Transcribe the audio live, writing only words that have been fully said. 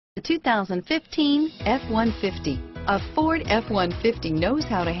The 2015 F-150. A Ford F-150 knows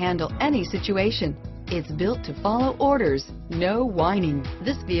how to handle any situation. It's built to follow orders, no whining.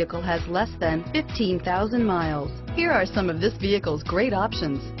 This vehicle has less than 15,000 miles. Here are some of this vehicle's great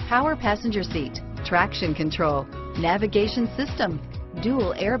options: power passenger seat, traction control, navigation system,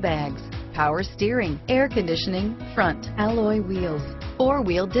 dual airbags, power steering, air conditioning, front alloy wheels,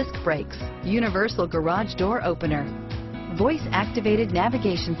 four-wheel disc brakes, universal garage door opener, voice-activated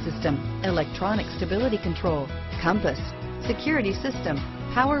navigation system, electronic stability control, compass, security system,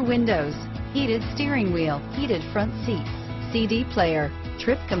 power windows, heated steering wheel, heated front seats, CD player,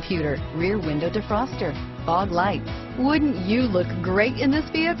 trip computer, rear window defroster, fog lights. Wouldn't you look great in this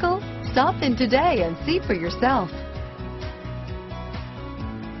vehicle? Stop in today and see for yourself.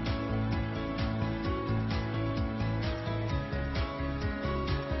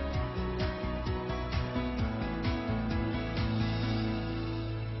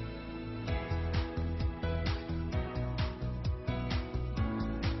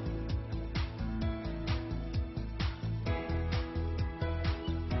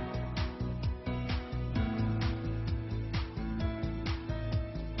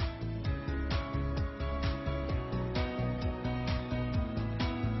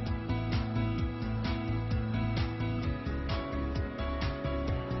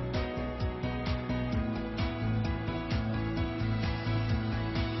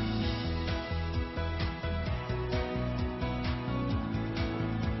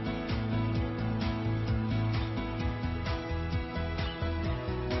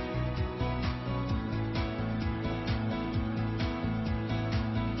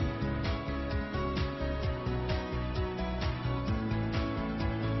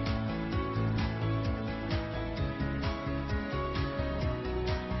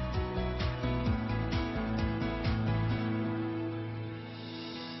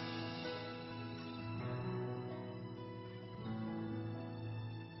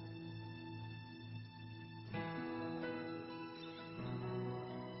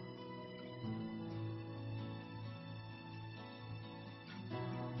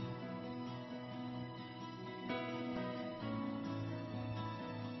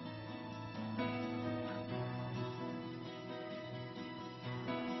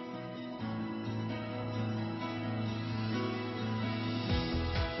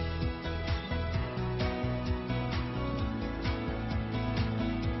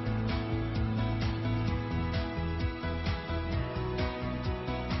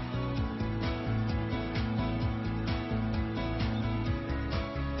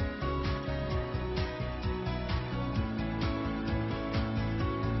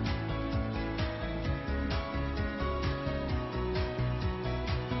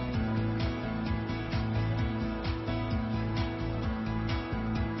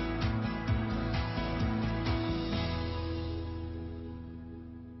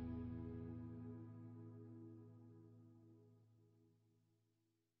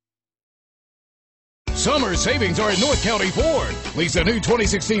 Summer savings are at North County Ford. Lease a new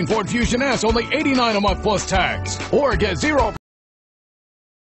 2016 Ford Fusion S only $89 a month plus tax. Or get 0%